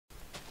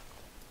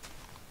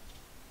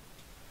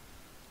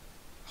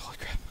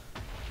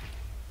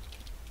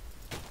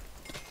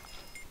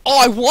Oh,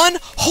 I won?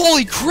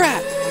 Holy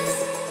crap!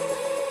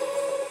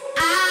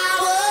 I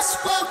was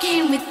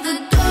walking with the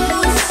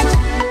ghost.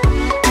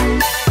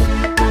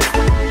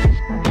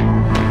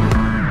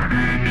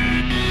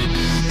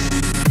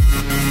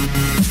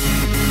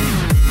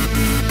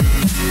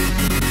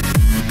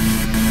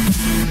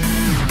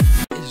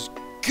 What is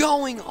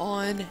going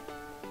on,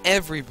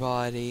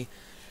 everybody?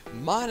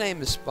 My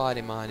name is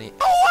SpideyMiney.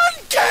 No one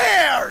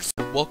cares!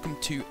 Welcome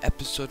to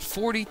episode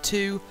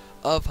 42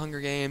 of Hunger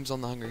Games on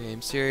the Hunger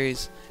Games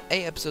series.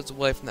 8 episodes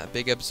away from that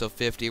big episode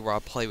 50 where I'll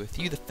play with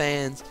you, the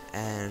fans,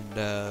 and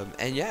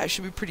yeah, it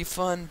should be pretty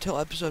fun until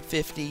episode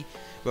 50.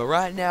 But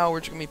right now, we're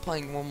just gonna be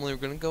playing normally.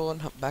 We're gonna go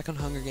on back on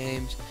Hunger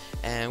Games,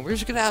 and we're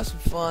just gonna have some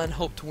fun.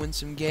 Hope to win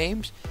some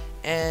games,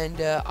 and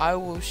I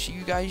will see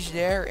you guys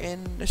there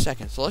in a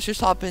second. So let's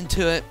just hop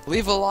into it.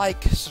 Leave a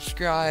like,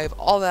 subscribe,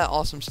 all that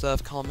awesome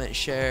stuff. Comment,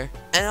 share,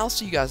 and I'll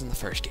see you guys in the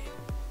first game.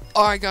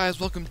 Alright guys,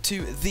 welcome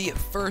to the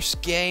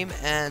first game,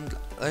 and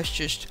let's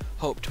just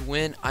hope to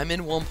win. I'm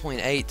in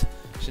 1.8,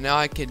 so now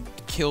I can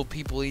kill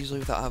people easily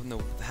without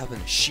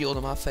having a shield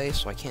on my face,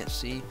 so I can't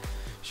see.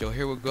 So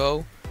here we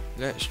go.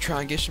 Let's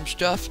try and get some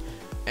stuff,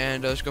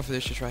 and let's go for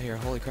this just right here.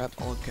 Holy crap!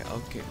 Okay,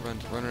 run.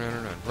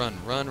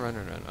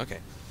 Okay.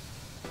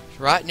 So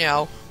right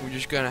now, we're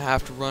just gonna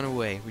have to run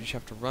away. We just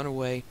have to run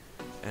away,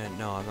 and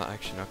no, I'm not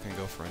gonna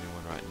go for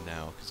anyone right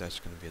now, because that's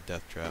gonna be a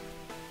death trap.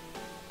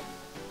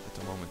 At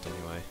the moment,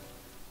 anyway.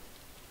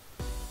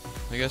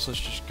 I guess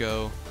let's just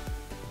go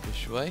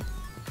this way.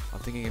 I'm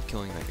thinking of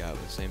killing that guy, but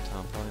at the same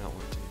time, probably not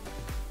want to.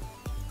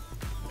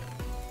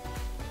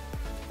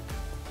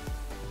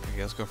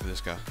 Okay, let's go for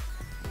this guy.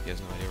 He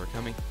has no idea we're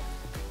coming.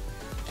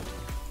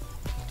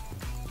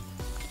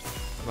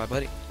 Bye,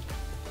 buddy.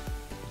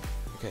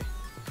 Okay.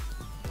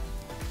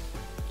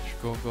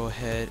 Just go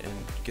ahead and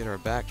get our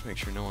back to make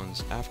sure no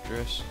one's after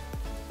us.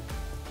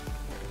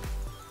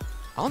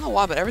 I don't know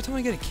why, but every time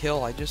I get a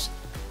kill,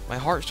 my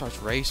heart starts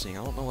racing.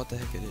 I don't know what the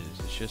heck it is.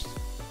 It's just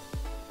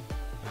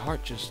my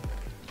heart just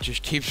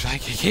keeps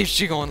like it keeps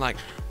going like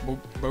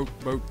boop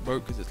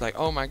because it's like,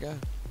 oh my god.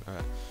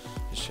 Alright,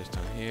 it's just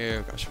down here.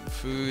 We've got some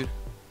food.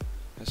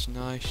 That's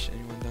nice.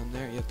 Anyone down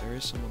there? Yep, there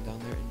is someone down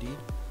there indeed.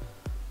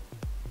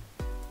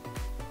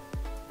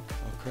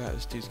 Oh crap!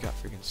 This dude's got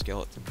freaking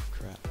skeleton.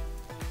 Crap.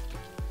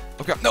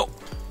 Oh crap! No.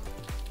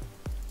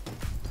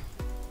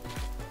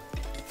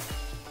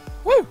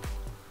 Woo!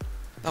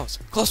 That was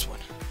a close one.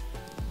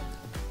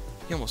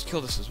 He almost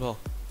killed us as well.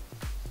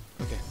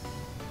 Okay.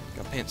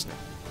 Got pants now.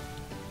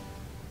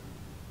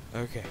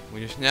 Okay.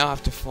 We just now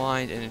have to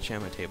find an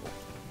enchantment table.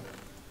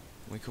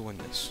 We could win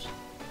this.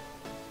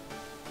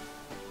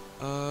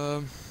 Okay.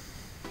 Is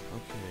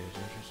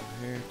there something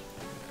here?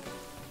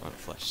 Oh, a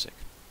flesh stick.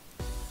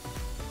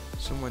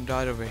 Someone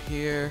died over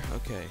here.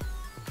 Okay.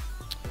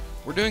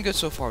 We're doing good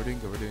so far. We're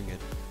doing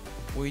good.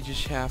 We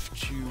just have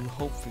to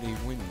hopefully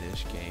win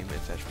this game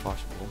if that's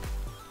possible.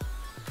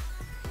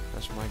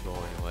 That's my goal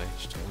anyway,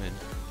 just to win.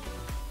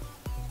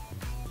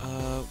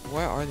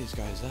 Where are these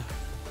guys at?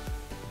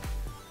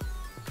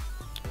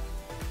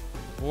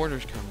 The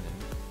border's coming in,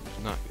 which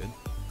is not good.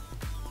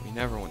 We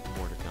never want the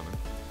border coming.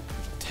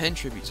 There's 10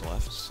 tributes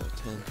left, so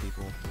 10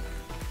 people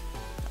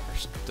are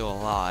still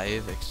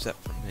alive,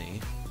 except for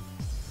me.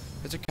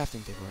 There's a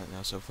crafting table right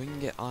now, so if we can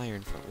get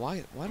iron from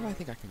why do I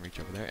think I can reach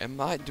over there?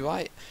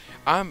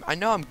 I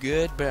know I'm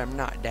good, but I'm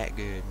not that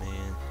good,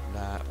 man.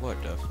 Like,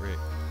 what the frick?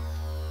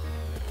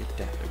 Get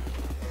that.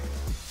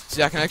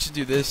 See, I can actually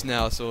do this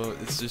now, so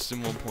it's just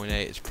in 1.8.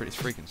 It's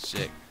freaking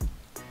sick.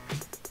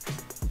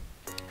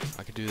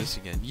 I could do this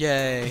again.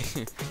 Yay!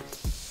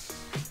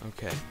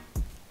 Okay.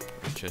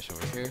 Chest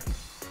over here.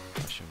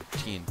 Got some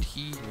TNT.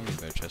 We need a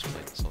better chest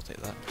plate, so I'll take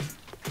that.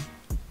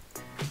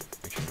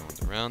 Make sure no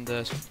one's around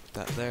us. Put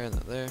that there, and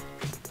that there.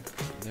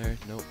 And there.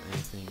 Nope.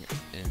 Anything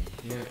in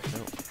here?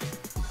 Nope.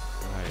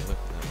 Alright, look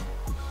at that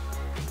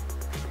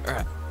one.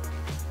 Alright.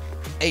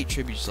 8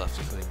 tributes left,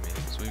 including me.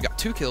 So we've got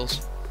 2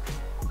 kills.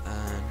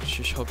 And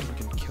just hope that we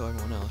can kill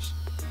everyone else.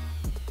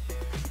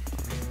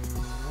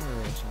 Where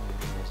are some of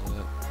these guys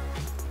at?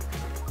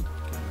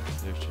 Okay,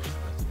 there's just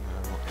nothing I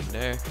want in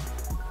there.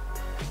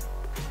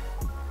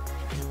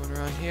 Anyone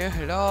around here?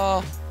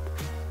 Hello?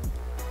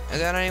 Is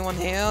there anyone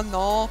here?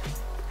 No?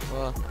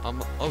 Well,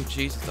 oh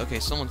Jesus. Okay,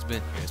 someone's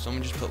been here.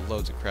 Someone just put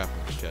loads of crap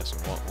in his chest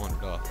and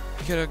wandered off.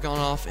 Could have gone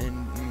off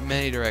in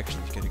many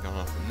directions. Could have gone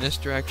off in this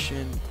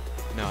direction.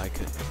 No, I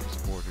couldn't because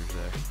the border's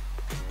there.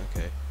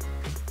 Okay.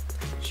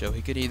 So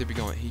he could either be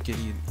going.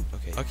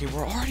 Okay,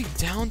 we're already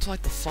down to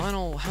like the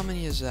final. How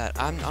many is that?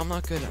 I'm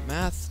not good at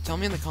math. Tell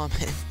me in the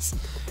comments.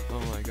 Oh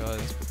my god,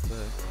 that's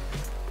pathetic.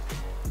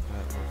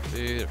 Got more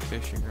food, a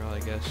fishing rod, I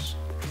guess.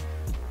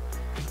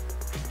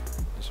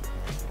 This will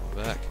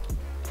go back.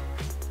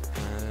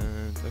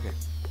 And okay.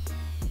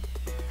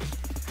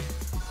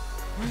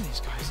 Where are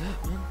these guys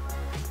at, man?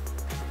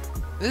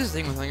 This is the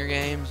thing with Hunger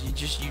Games. You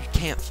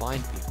can't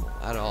find people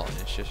at all.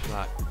 It's just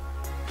like,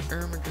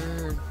 oh my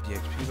god. The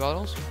XP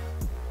bottles.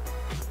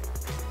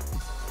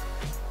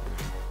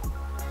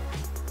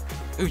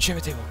 Ooh,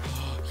 enchantment table.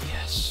 Oh,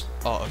 yes.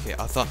 Oh, okay.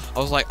 I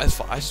was like,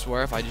 I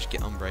swear if I just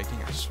get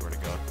unbreaking, I swear to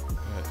God.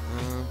 Alright,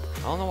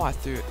 I don't know why I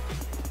threw it.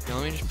 Here,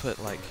 let me just put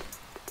like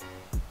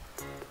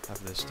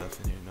have this stuff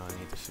in here. No, I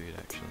need the food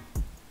actually.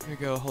 Here we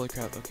go. Holy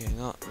crap. Okay,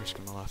 not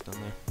risking my life down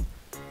there.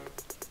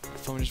 My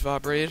phone just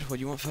vibrated. What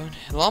do you want, phone?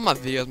 In a lot of my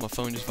videos, my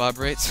phone just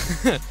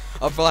vibrates.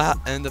 I'll probably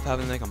end up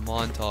having to make a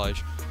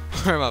montage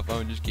where my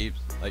phone just keeps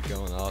like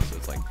going off. So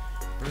it's like,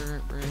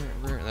 brr, brr,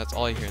 brr, and that's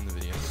all you hear in the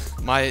video.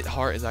 My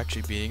heart is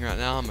actually beating right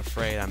now. I'm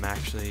afraid I'm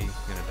actually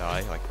gonna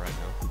die, like right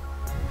now.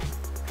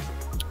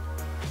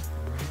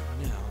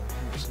 Right now, I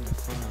haven't seemed to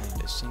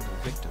find a single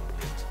victim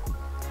yet.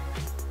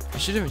 I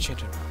should have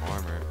enchanted my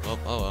armor. Oh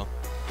well.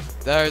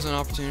 There's an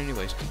opportunity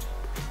wasted.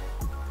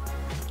 I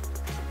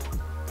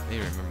need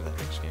to remember that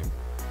next game.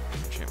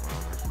 Enchant my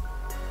armor.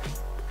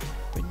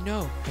 But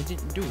no, I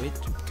didn't do it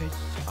because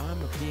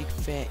I'm a big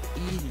fat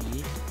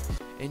idiot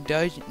and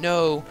doesn't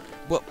know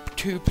what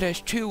 2 plus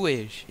 2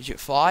 is. Is it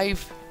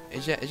 5?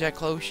 Is that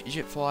close? Is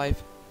it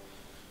 5?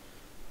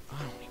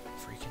 I don't even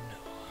freaking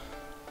know.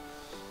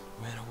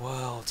 We're in a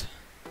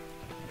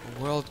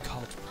world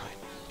called Primal.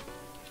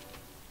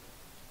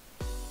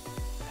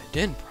 And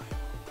in Primal,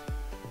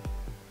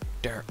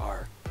 there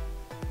are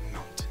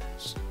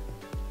mountains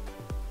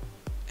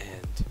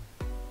and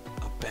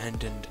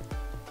abandoned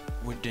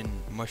wooden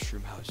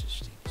mushroom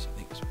houses. I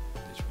think that's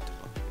what they're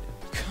called.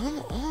 Come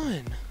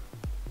on!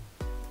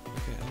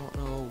 Okay, I don't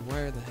know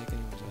where the heck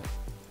anyone's at.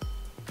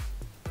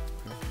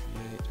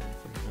 158,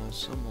 149,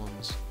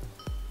 someone's...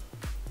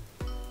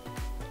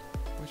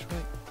 Which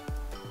way?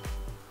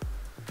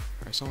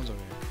 Alright, someone's over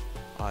here.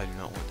 I do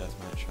not want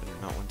deathmatch. I do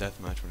not want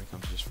deathmatch when it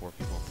comes to just 4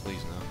 people.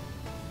 Please no.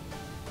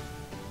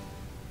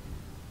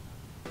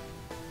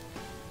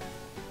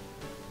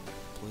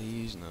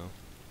 Please no.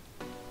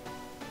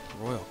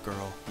 Royal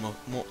girl.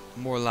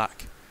 More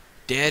like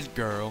dead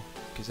girl.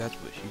 Because that's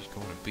what she's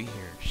going to be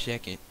here in a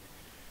second.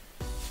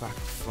 If I can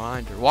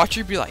find her. Watch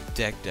her be like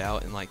decked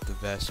out in like the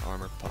best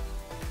armor pop.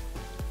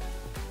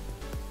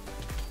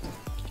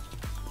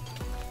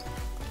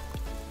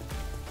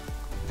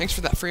 Thanks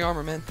for that free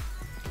armor, man.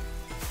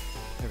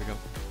 There we go.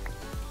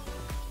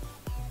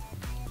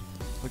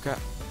 Look at.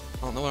 I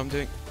don't know what I'm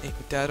doing. Hey,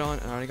 put that on,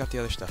 and I already got the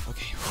other stuff.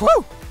 Okay.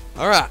 Woo!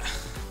 Alright.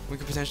 We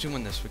could potentially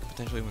win this.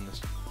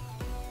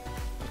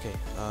 Okay,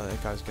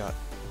 that guy's got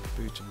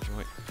boots in the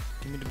joint.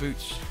 Give me the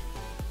boots.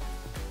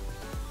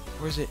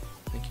 Where is it?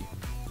 Thank you.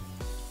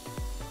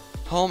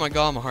 Oh my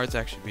god, my heart's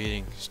actually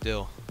beating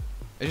still.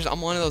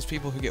 I'm one of those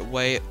people who get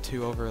way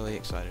too overly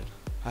excited.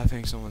 I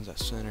think someone's at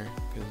center,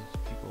 because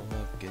people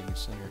love getting a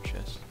center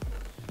chest.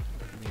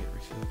 Let me get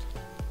refilled.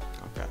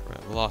 Oh crap,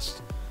 right.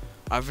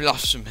 I've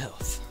lost some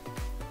health.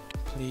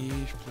 Please,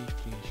 please,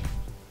 please.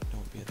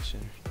 Don't be at the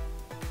center.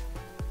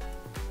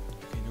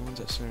 Okay, no one's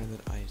at center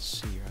that I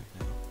see right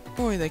now.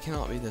 Boy, they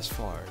cannot be this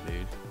far,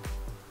 dude.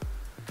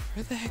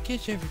 Where the heck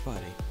is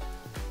everybody?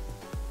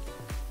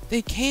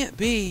 They can't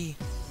be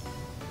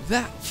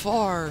that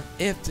far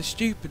if the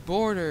stupid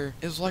border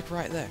is like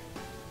right there.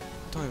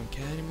 I don't even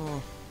care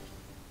anymore.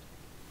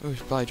 Oh, we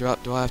should probably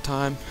drop. Do I have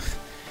time?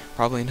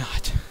 Probably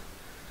not.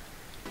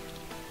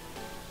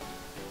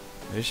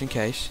 Just in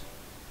case.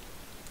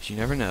 Because you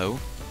never know.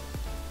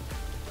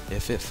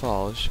 If it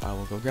falls, I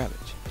will go grab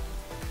it.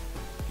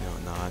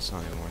 No, it's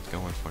not even worth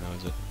going for now,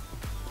 is it?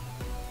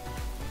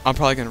 I'm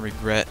probably gonna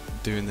regret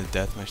doing the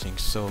deathmatch thing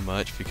so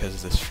much because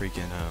of this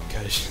freaking,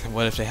 because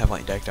what if they have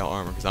like decked out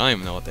armor? Because I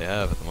don't even know what they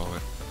have at the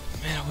moment.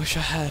 Man, I wish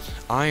I had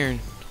iron.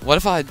 What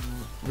if I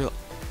real?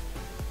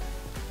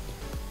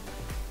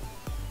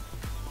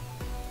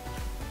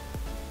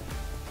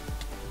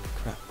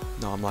 Crap.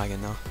 No, I'm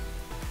lagging now.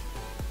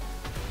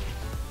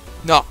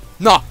 No!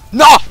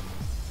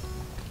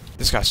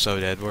 This guy's so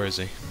dead. Where is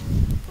he?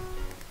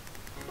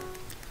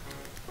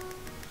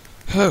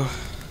 Whew.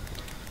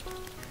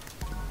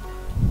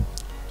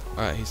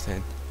 Alright, he's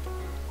dead.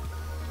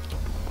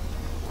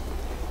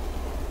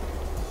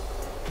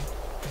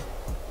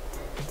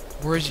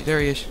 Where is he? There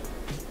he is.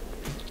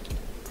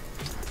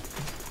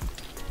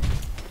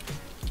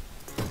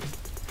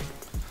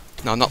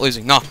 No, I'm not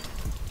losing. No!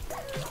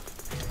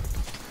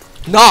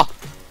 No!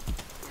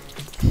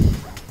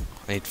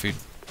 I need food.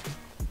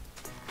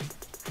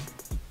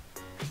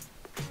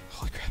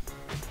 Holy crap.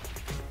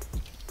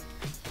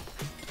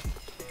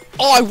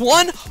 Oh, I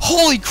won?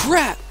 Holy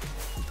crap!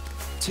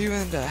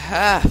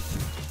 2.5.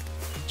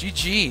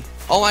 GG.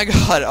 Oh my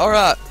god.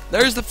 Alright.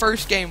 There's the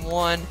first game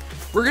won.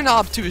 We're gonna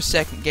hop to a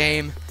second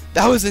game.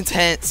 That was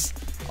intense.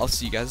 I'll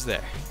see you guys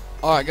there.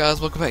 Alright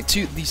guys, welcome back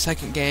to the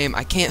second game.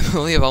 I can't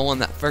believe I won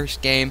that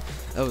first game.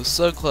 That was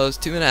so close.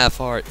 2.5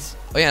 hearts.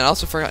 Oh yeah, and I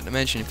also forgot to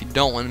mention, if you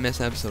don't want to miss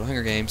an episode of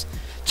Hunger Games,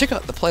 check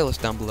out the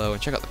playlist down below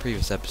and check out the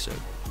previous episode.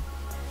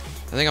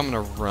 I think I'm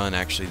gonna run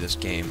actually this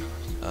game.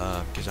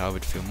 Because I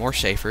would feel more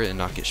safer and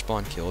not get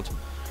spawn killed.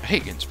 I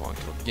hate getting spawn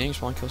killed. Getting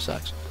spawn killed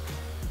sucks.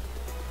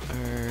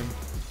 Alright,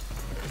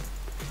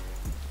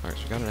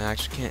 so we got an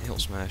axe. We can't hill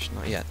smash.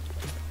 Not yet.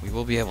 We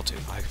will be able to.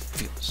 I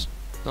feel this.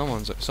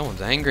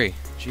 Someone's angry.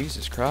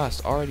 Jesus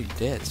Christ. Already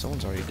dead.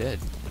 Someone's already dead.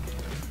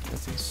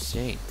 That's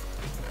insane.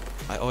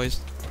 I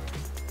always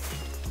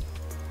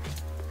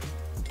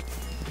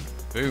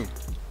Boom.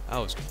 That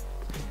was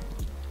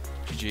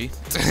GG.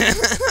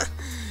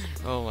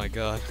 Oh my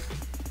god.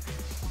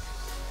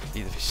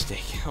 Eat the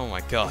steak. Oh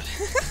my god.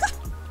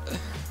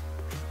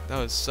 That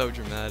was so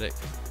dramatic.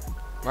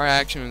 My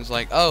reaction was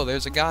like, oh,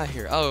 there's a guy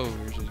here. Oh,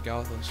 there's a guy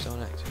with a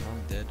stone axe. And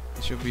I'm dead.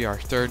 This should be our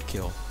third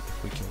kill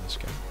if we kill this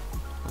guy.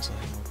 Let's let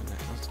him open that.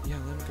 Yeah,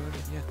 let him go in.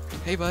 Yeah.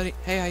 Hey, buddy.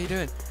 Hey, how you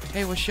doing?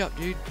 Hey, what's up,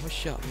 dude?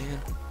 What's up,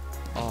 man?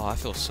 Oh, I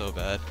feel so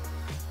bad.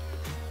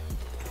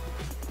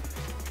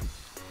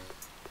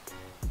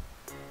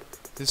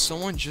 Did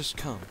someone just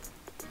come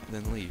and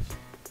then leave?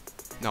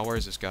 Now, where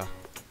is this guy?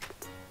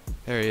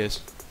 There he is.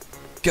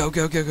 Go,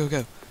 go, go, go,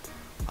 go.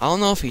 I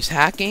don't know if he's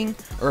hacking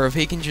or if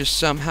he can just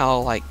somehow,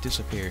 like,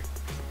 disappear.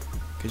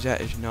 Because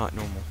that is not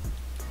normal.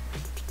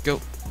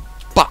 Go.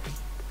 Bop.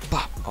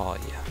 Bop. Oh,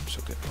 yeah. I'm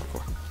so good at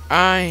parkour.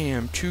 I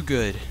am too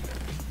good.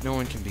 No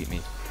one can beat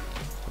me.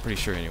 I'm pretty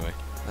sure, anyway.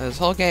 This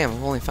whole game,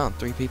 I've only found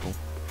 3 people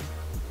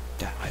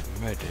that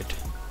I've murdered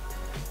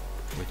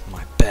with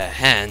my bare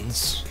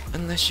hands.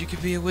 Unless you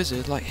could be a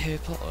wizard like Harry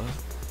Potter.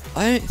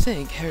 I don't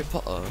think Harry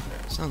Potter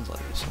sounds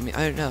like this. I mean,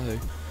 I don't know.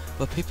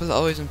 But people are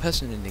always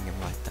impersonating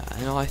him like that,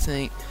 and I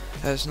think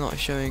that's not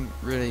showing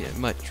really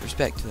much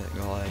respect to that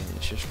guy, and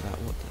it's just like,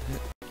 what the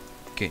heck?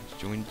 Okay,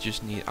 so we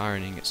just need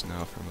iron ingots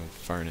now from a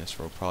furnace.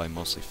 We'll probably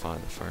mostly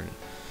find the furnace.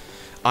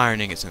 Iron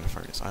ingots in a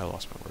furnace. I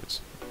lost my words.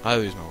 I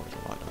lose my words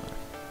a lot, don't I?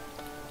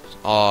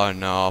 Oh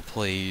no,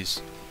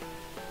 please.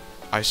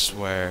 I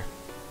swear.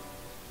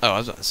 Oh, I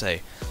was about to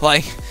say,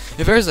 like,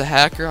 if there's a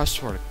hacker, I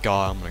swear to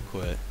God, I'm gonna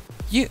quit.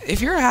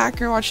 If you're a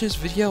hacker and watch this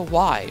video,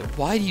 why?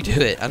 Why do you do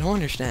it? I don't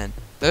understand.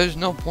 There's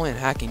no point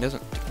in hacking,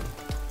 doesn't.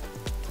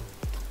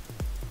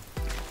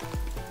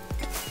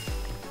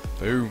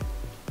 Boom.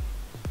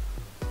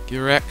 Get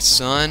wrecked,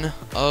 son.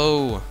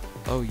 Oh.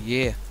 Oh,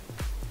 yeah.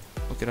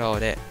 Look at all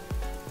that.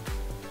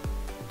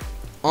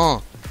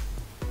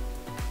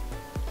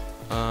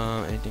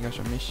 Anything else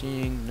I'm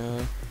missing?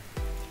 No.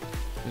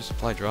 Just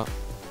supply drop.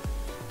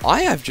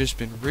 I have just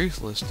been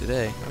ruthless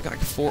today. I've got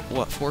like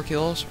 4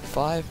 kills?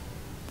 5?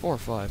 4 or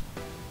 5.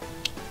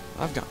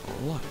 I've got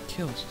a lot of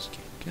kills this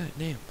game. God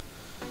damn.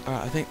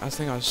 Alright, I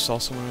think I saw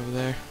someone over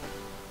there.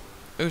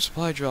 Ooh,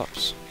 supply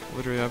drops.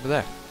 Literally over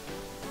there.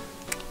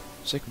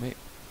 Sick, mate.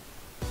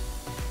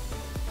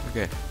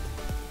 Okay.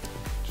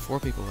 There's 4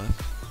 people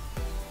left.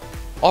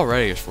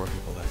 Already there's 4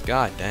 people left.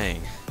 God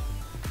dang.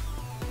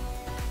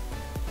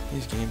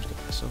 These games go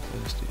by so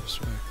fast, dude, I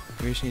swear.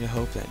 We just need to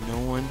hope that no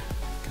one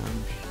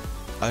comes.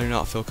 I do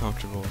not feel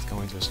comfortable with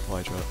going to a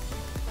supply drop.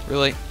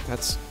 Really?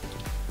 That's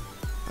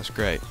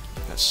great.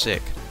 That's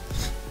sick.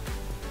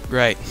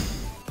 Great.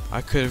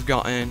 I could have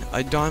gotten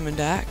a diamond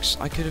axe.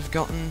 I could have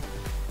gotten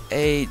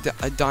a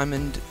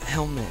diamond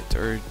helmet,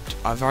 or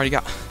I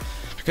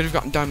could have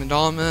gotten diamond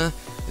armor,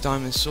 a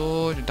diamond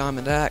sword, a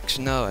diamond axe.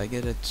 No, I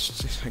get a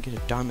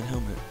diamond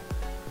helmet.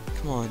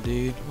 Come on,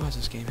 dude. Why does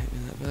this game hit me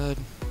that bad?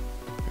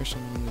 There's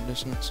someone in the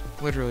distance.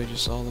 Literally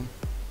just saw them.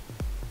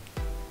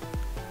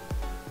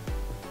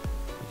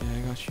 Yeah, I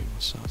got you, my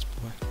sauce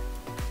boy.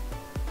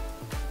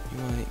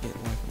 You ain't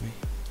getting away from me.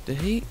 Did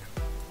he?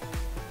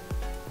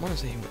 I want to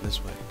say he went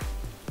this way.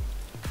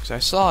 Because I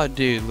saw a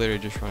dude literally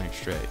just running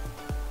straight.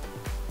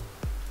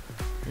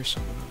 There's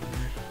someone over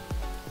there.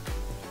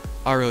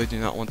 I really do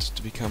not want this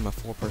to become a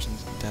 4-person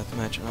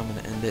deathmatch, and I'm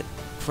going to end it.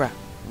 Crap.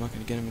 I'm not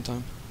going to get him in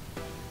time.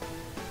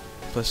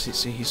 Plus,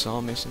 see, he saw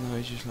me, so now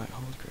he's just like,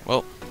 holy crap.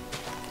 Well.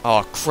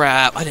 Oh,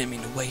 crap. I didn't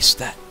mean to waste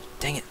that.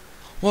 Dang it.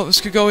 Well,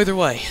 this could go either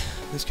way.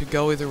 This could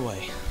go either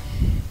way.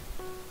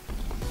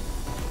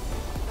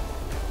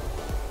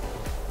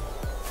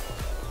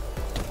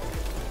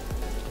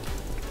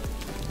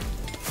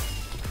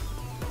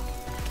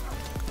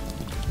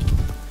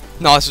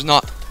 No, this is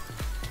not.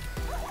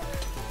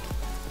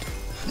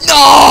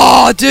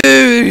 No,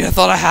 dude! I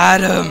thought I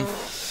had him.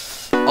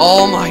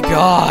 Oh my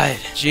god.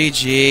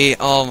 GG.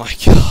 Oh my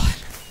god.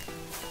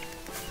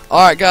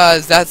 Alright,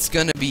 guys, that's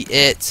gonna be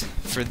it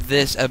for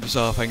this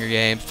episode of Hunger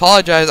Games.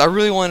 Apologize, I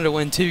really wanted to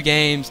win 2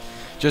 games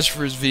just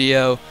for this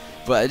video,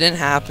 but it didn't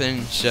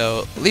happen.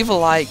 So leave a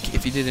like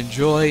if you did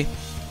enjoy.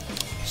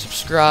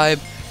 Subscribe.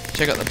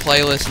 Check out the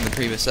playlist in the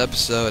previous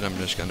episode. I'm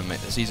just gonna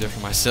make this easier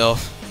for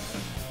myself.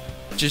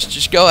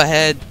 Just go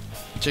ahead,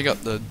 check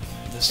out the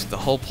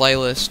whole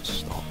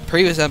playlist, the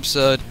previous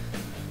episode,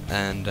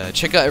 and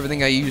check out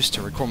everything I use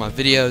to record my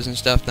videos and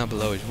stuff down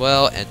below as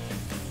well. And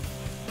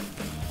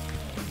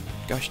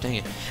gosh dang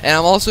it! And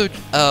I'm also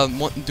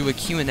wanting to do a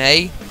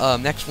Q&A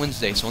next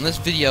Wednesday. So on this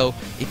video,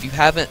 if you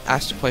haven't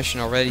asked a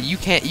question already, you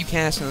can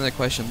ask another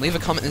question. Leave a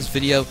comment in this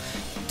video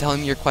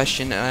telling me your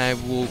question, and I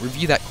will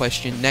review that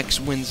question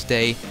next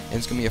Wednesday. And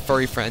it's gonna be a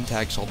furry friend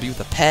tag, so I'll be with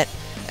a pet.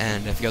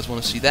 And if you guys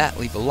want to see that,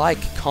 leave a like,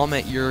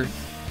 comment your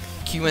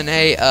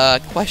Q&A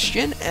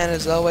question, and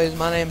as always,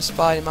 my name is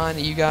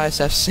SpideyMiney. You guys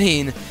have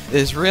seen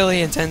this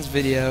really intense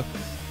video,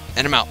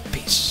 and I'm out.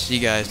 Peace. See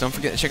you guys. Don't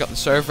forget to check out the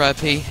server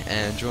IP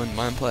and join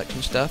Mineplex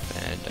and stuff,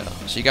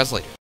 and see you guys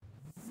later.